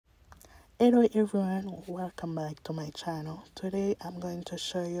Hello everyone, welcome back to my channel. Today I'm going to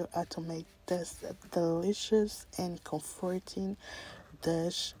show you how to make this delicious and comforting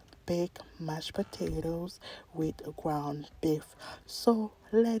dish, baked mashed potatoes with ground beef. So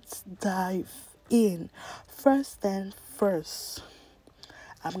let's dive in. First, I'm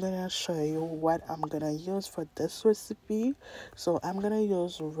gonna show you what I'm gonna use for this recipe. So I'm gonna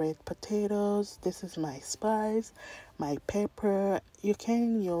use red potatoes. This is my spice, my pepper. You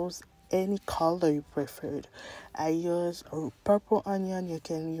can use any color you preferred. I use purple onion, you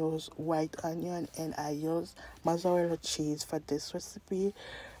can use white onion, and I use mozzarella cheese for this recipe.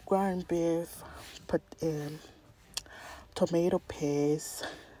 Ground beef, put tomato paste,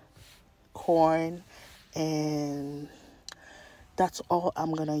 corn, and that's all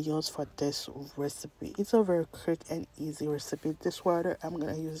I'm gonna use for this recipe. It's a very quick and easy recipe. This water I'm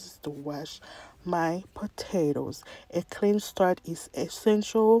gonna use to wash my potatoes. A clean start is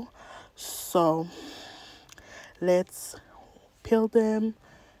essential, so let's peel them,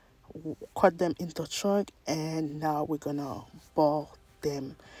 cut them into chunk, and now we're gonna boil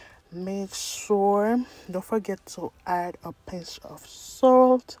them. Make sure, don't forget to add a pinch of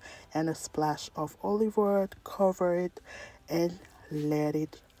salt and a splash of olive oil. Cover it and let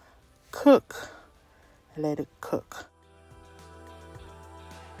it cook. Let it cook.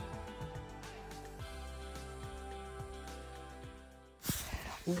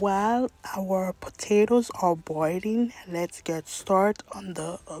 While our potatoes are boiling, let's get started on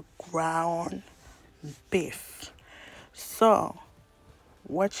the ground beef. So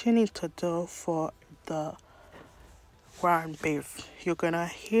what you need to do for the ground beef, you're gonna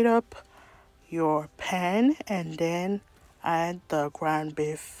heat up your pan and then add the ground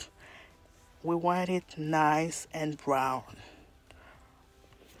beef. We want it nice and brown.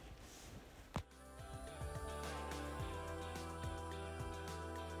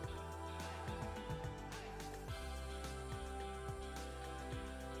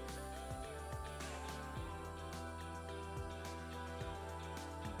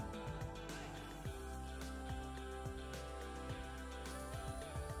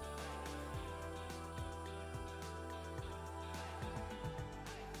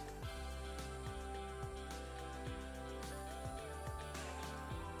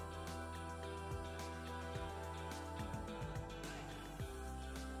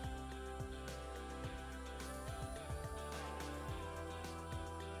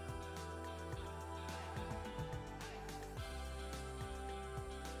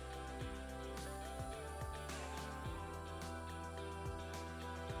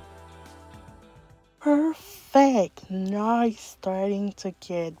 Perfect. Now it's starting to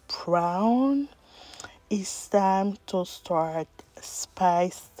get brown. It's time to start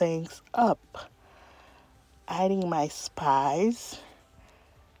spice things up. Adding my spice.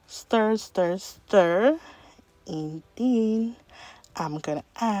 Stir, stir, stir. And then I'm gonna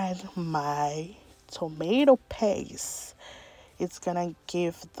add my tomato paste. It's gonna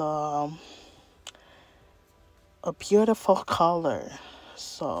give the a beautiful color.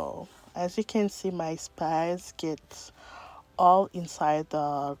 So as you can see, my spice gets all inside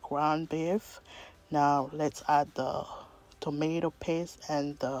the ground beef. Now let's add the tomato paste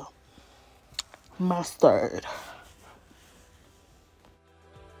and the mustard.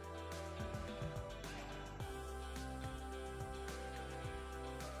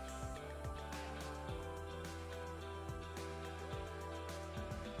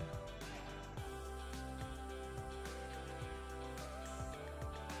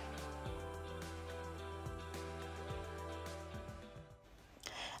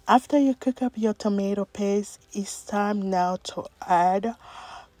 After you cook up your tomato paste, it's time now to add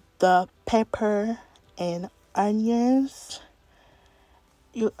the pepper and onions.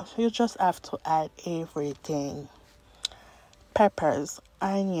 You just have to add everything. Peppers,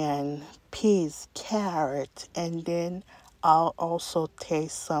 onion, peas, carrot, and then I'll also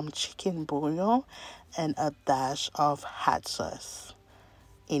taste some chicken bouillon and a dash of hot sauce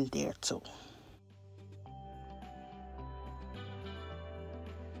in there too.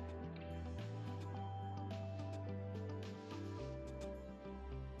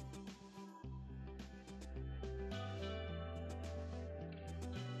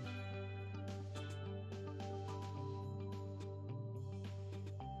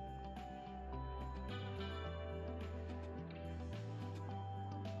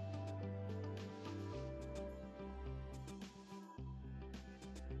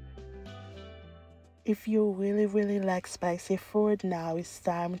 If you really like spicy food, now it's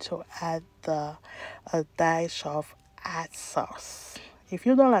time to add a dash of hot sauce. If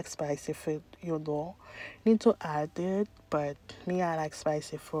you don't like spicy food, you don't need to add it. But me, I like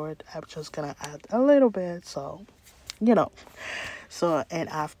spicy food. I'm just gonna add a little bit, so you know. So, and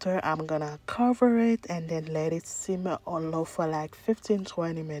after, I'm gonna cover it and then let it simmer on low for like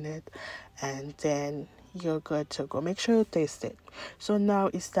 15-20 minutes, and then you're good to go. Make sure you taste it. So now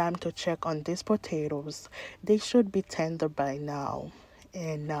it's time to check on these potatoes. They should be tender by now,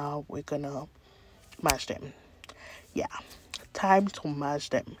 and now we're gonna mash them. Yeah, time to mash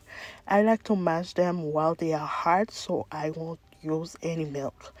them. I like to mash them while they are hard, so I won't use any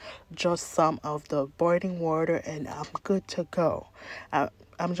milk, just some of the boiling water, and I'm good to go.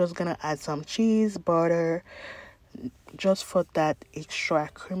 I'm just gonna add some cheese, butter, just for that extra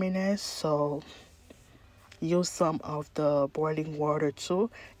creaminess. So use some of the boiling water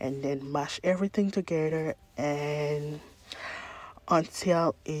too, and then mash everything together and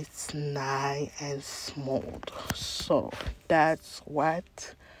until it's nice and smooth. So that's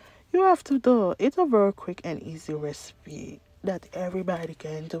what you have to do. It's a very quick and easy recipe that everybody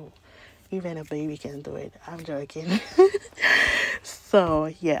can do. Even a baby can do it. I'm joking.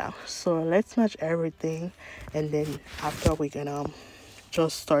 So yeah, so let's match everything, and then after we're gonna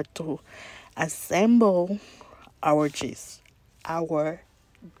just start to assemble our cheese, our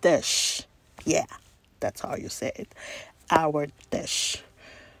dish. Yeah, that's how you say it. Our dish.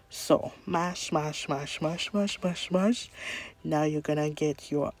 So mash, mash, mash, mash, mash, mash, mash. Now you're gonna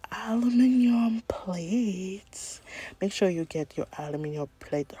get your aluminum plates. Make sure you get your aluminum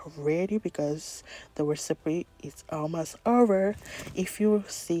plate ready because the recipe is almost over. If you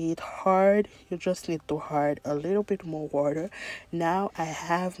see it hard, you just need to add a little bit more water. Now I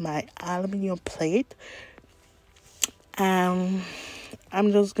have my aluminum plate. Um,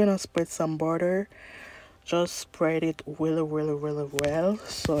 I'm just gonna spread some butter. Just spread it really, really, really well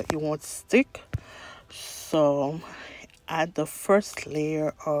so it won't stick. So add the first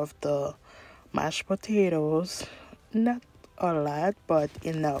layer of the mashed potatoes, not a lot but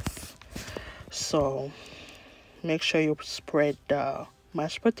enough. So make sure you spread the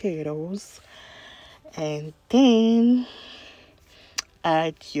mashed potatoes, and then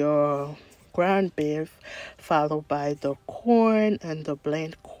add your ground beef, followed by the corn and the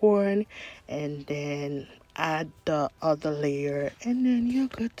blend corn, and then add the other layer, and then you're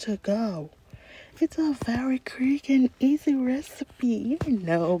good to go. It's a very quick and easy recipe, you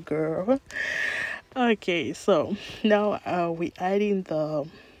know, girl. Okay, so now we adding the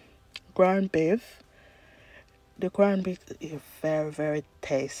ground beef. The ground beef is very, very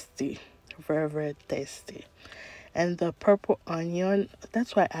tasty, very, very tasty. And the purple onion,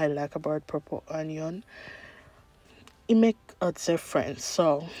 that's what I like about purple onion. It make a difference,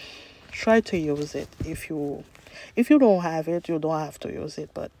 so try to use it. If you don't have it, you don't have to use it,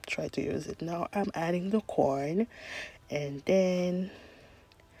 but try to use it. Now I'm adding the corn, and then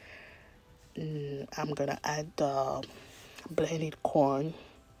I'm gonna add the blended corn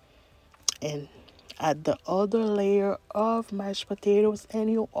and add the other layer of mashed potatoes, and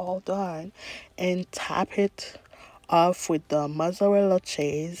you're all done. And top it off with the mozzarella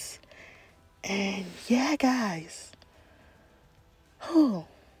cheese. And yeah, guys, oh,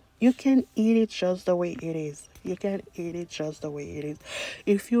 you can eat it just the way it is. You can eat it just the way it is.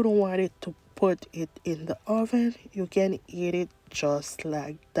 If you don't want it to put it in the oven, you can eat it just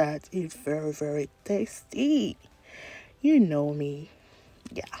like that. It's very, very tasty. You know me.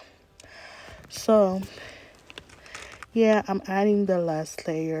 Yeah. So, yeah, I'm adding the last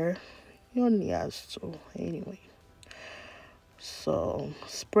layer. You only has to, anyway. So,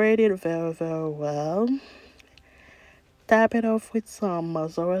 spread it very, very well. Tap it off with some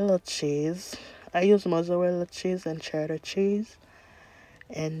mozzarella cheese. I use mozzarella cheese and cheddar cheese.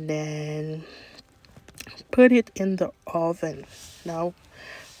 And then put it in the oven. Now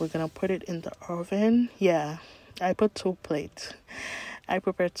we're gonna put it in the oven. Yeah, I put 2 plates. I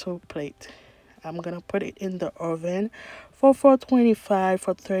prepared 2 plates. I'm gonna put it in the oven for 425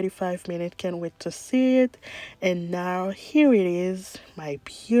 for 35 minutes. Can't wait to see it. And now here it is, my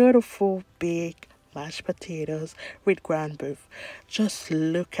beautiful big mashed potatoes with ground beef. Just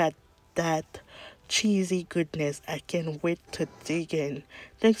look at that cheesy goodness. I can't wait to dig in.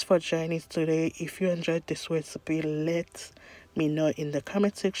 Thanks for joining us today. If you enjoyed this recipe, let me know in the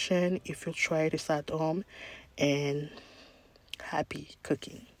comment section if you try this at home, and happy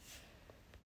cooking.